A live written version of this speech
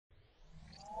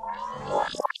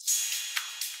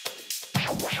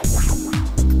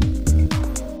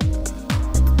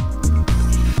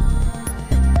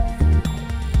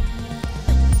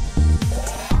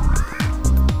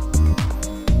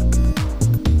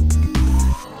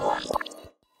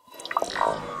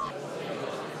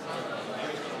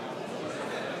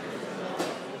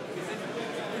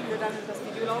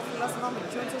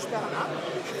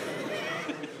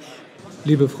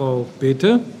Liebe Frau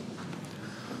Bethe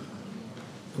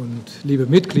und liebe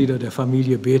Mitglieder der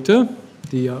Familie Bethe,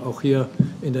 die ja auch hier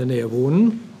in der Nähe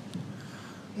wohnen,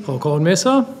 Frau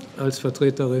Kornmesser als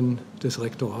Vertreterin des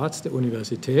Rektorats der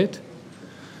Universität,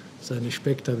 seine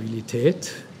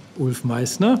Spektabilität, Ulf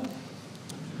Meissner,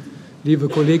 liebe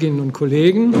Kolleginnen und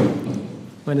Kollegen,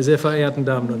 meine sehr verehrten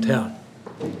Damen und Herren.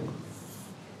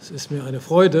 Es ist mir eine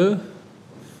Freude,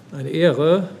 eine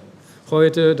Ehre,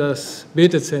 heute das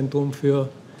Bethe Zentrum für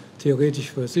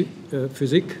Theoretische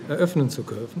Physik eröffnen zu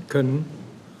können.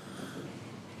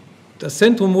 Das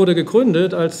Zentrum wurde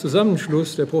gegründet als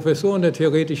Zusammenschluss der Professoren der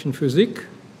theoretischen Physik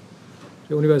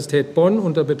der Universität Bonn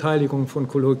unter Beteiligung von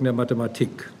Kollegen der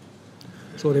Mathematik.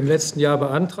 Es wurde im letzten Jahr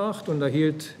beantragt und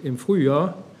erhielt im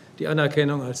Frühjahr die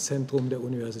Anerkennung als Zentrum der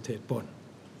Universität Bonn.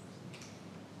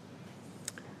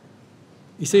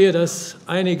 Ich sehe, dass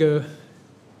einige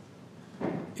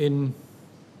in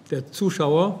der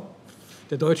Zuschauer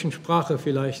der deutschen Sprache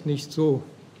vielleicht nicht so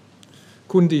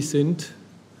kundig sind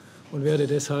und werde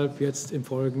deshalb jetzt im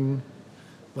Folgenden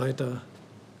weiter,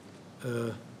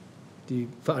 die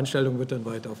Veranstaltung wird dann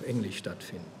weiter auf Englisch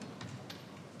stattfinden.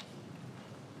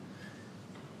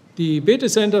 The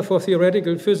Bethe-Center for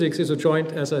Theoretical Physics is a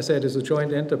joint, as I said, is a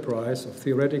joint enterprise of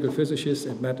theoretical physicists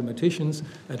and mathematicians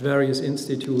at various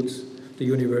institutes, the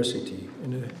university.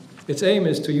 Its aim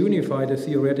is to unify the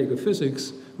theoretical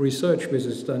physics research which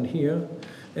is done here,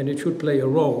 and it should play a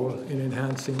role in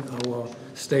enhancing our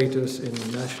status in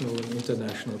national and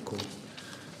international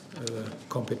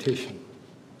competition.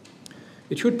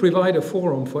 It should provide a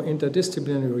forum for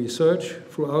interdisciplinary research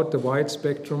throughout the wide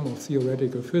spectrum of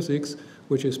theoretical physics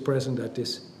which is present at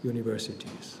these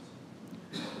universities.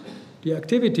 The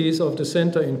activities of the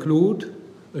center include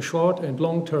a short and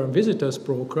long-term visitors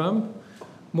program,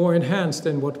 more enhanced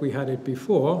than what we had it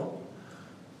before.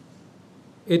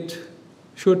 It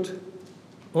should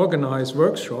organize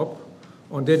workshops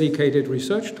on dedicated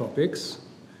research topics.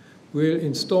 We'll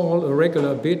install a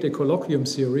regular Bethe Kolloquium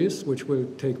series, which will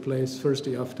take place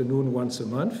Thursday afternoon once a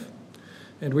month.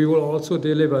 And we will also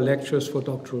deliver lectures for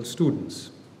doctoral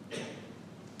students.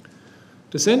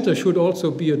 The center should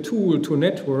also be a tool to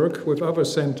network with other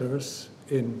centers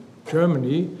in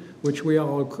Germany, which we are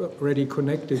already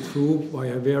connected through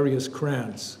via various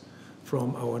grants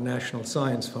from our National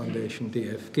Science Foundation,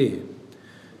 DFG.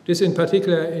 This in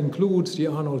particular includes the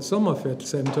Arnold Sommerfeld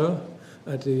Center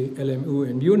at the LMU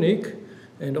in Munich,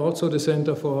 and also the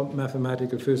Center for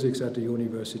Mathematical Physics at the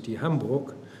University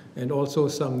Hamburg, and also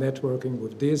some networking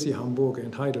with DESI Hamburg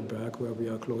and Heidelberg, where we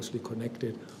are closely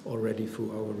connected already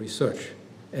through our research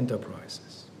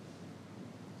enterprises.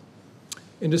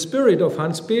 In the spirit of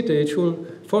Hans Bethe, it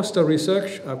should foster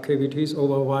research activities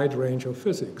over a wide range of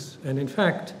physics. And in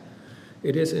fact,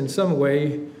 it is in some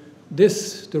way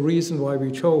the reason why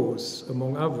we chose,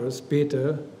 among others,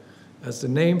 Bethe as the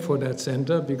name for that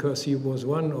center, because he was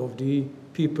one of the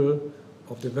people,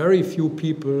 of the very few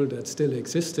people that still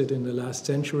existed in the last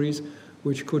centuries,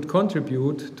 which could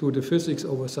contribute to the physics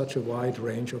over such a wide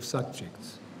range of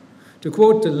subjects. To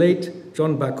quote the late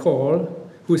John Bacall,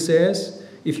 who says,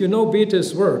 "If you know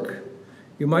Bethe's work,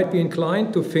 you might be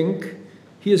inclined to think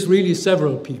he is really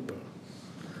several people,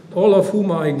 all of whom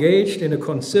are engaged in a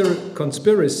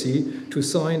conspiracy to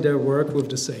sign their work with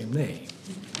the same name."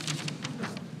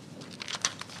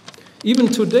 Even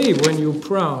today, when you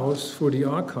browse through the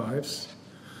archives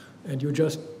and you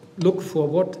just look for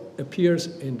what appears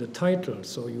in the title,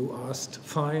 so you asked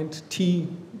find T.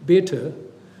 Bethe,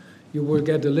 you will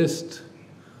get a list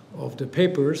of the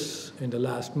papers in the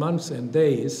last months and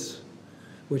days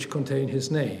which contain his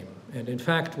name. And in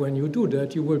fact, when you do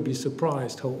that, you will be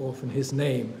surprised how often his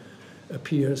name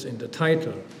appears in the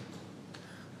title.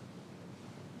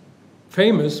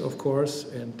 Famous, of course,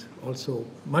 and also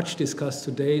much discussed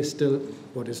today, is still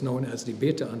what is known as the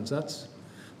Bethe-Ansatz.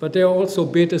 But there are also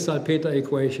Bethe-Salpeter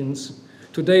equations.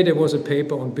 Today there was a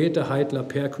paper on Bethe-Heitler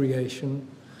pair creation.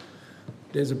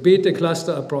 There's a Bethe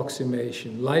cluster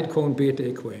approximation, light cone Bethe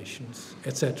equations,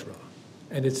 etc.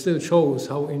 And it still shows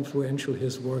how influential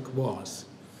his work was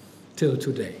till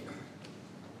today.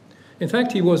 In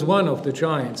fact, he was one of the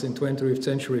giants in 20th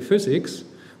century physics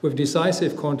with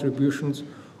decisive contributions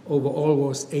over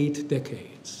almost 8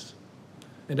 decades.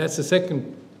 And that's the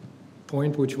second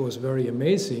point which was very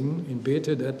amazing in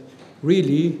Bethe, that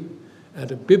really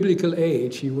at a biblical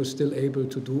age he was still able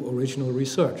to do original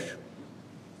research.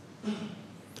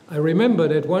 I remember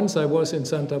that once I was in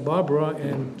Santa Barbara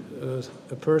and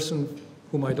a person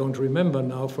whom I don't remember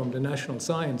now from the National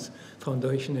Science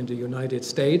Foundation in the United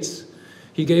States,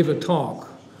 he gave a talk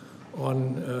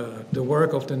on the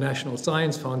work of the National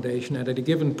Science Foundation, and at a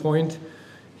given point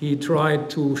he tried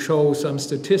to show some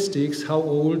statistics how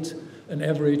old an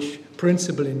average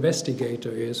principal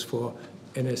investigator is for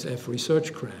NSF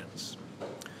research grants.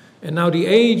 And now the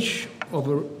age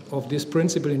of these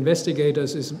principal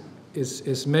investigators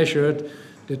is measured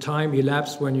the time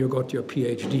elapsed when you got your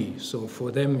PhD. So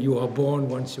for them, you are born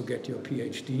once you get your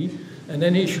PhD. And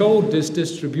then he showed this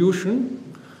distribution.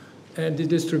 And the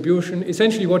distribution,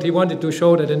 essentially what he wanted to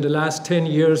show that in the last 10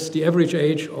 years, the average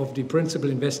age of the principal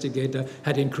investigator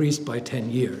had increased by 10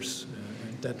 years.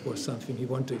 And that was something he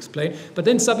wanted to explain. But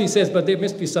then somebody says, but there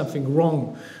must be something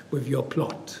wrong with your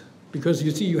plot. Because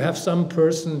you see, you have some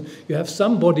person, you have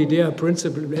somebody there, a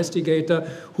principal investigator,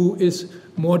 who is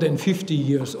more than 50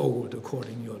 years old,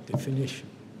 according to your definition.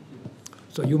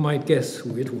 So you might guess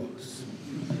who it was.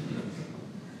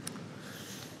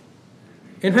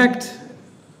 In fact,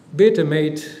 Bethe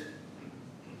made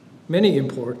many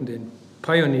important and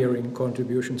pioneering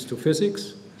contributions to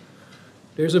physics.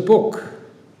 There's a book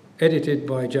edited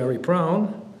by Jerry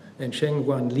Brown and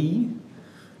Sheng-Wan Lee,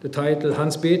 the title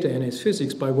Hans Bethe and His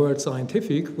Physics by World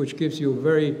Scientific, which gives you a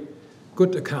very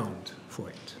good account for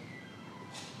it.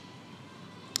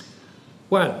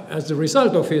 Well, as a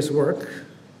result of his work,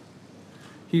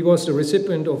 he was the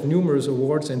recipient of numerous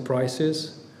awards and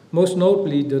prizes, most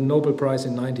notably the Nobel Prize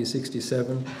in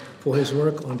 1967 for his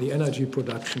work on the energy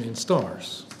production in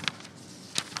stars.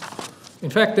 In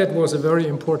fact, that was a very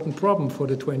important problem for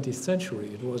the 20th century.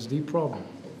 It was the problem.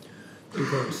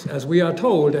 Because, as we are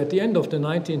told, at the end of the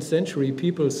 19th century,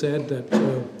 people said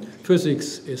that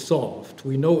physics is solved.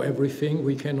 We know everything.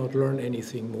 We cannot learn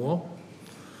anything more.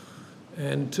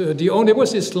 And there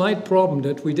was this slight problem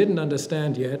that we didn't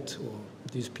understand yet, or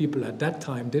these people at that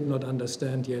time did not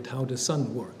understand yet, how the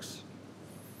sun works.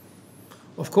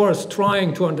 Of course,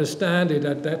 trying to understand it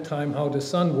at that time, how the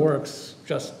sun works,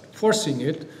 just forcing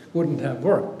it, wouldn't have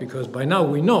worked, because by now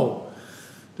we know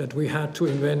that we had to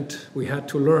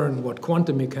learn what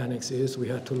quantum mechanics is, we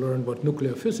had to learn what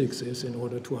nuclear physics is in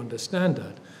order to understand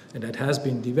that, and that has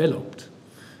been developed.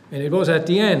 And it was at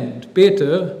the end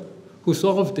Bethe who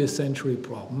solved this century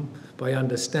problem by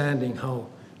understanding how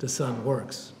the sun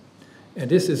works. And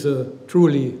this is a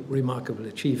truly remarkable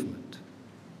achievement.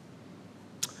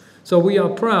 So we are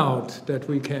proud that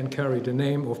we can carry the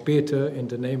name of Bethe in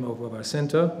the name of our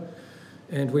center,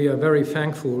 and we are very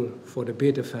thankful for the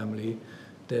Bethe family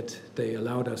that they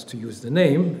allowed us to use the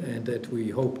name, and that we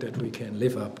hope that we can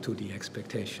live up to the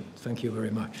expectation. Thank you very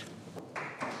much.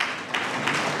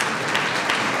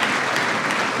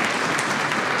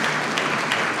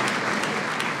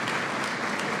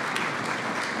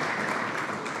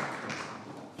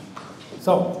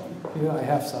 So, here I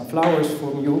have some flowers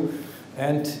from you,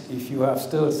 and if you have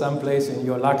still some place in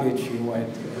your luggage, you might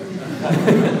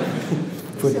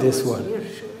put this one.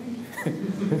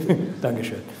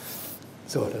 Dankeschön.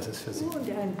 So, das ist für Sie. Und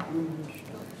ein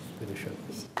Blumenstrauß. Bitte schön.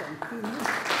 Ich danke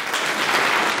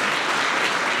Ihnen.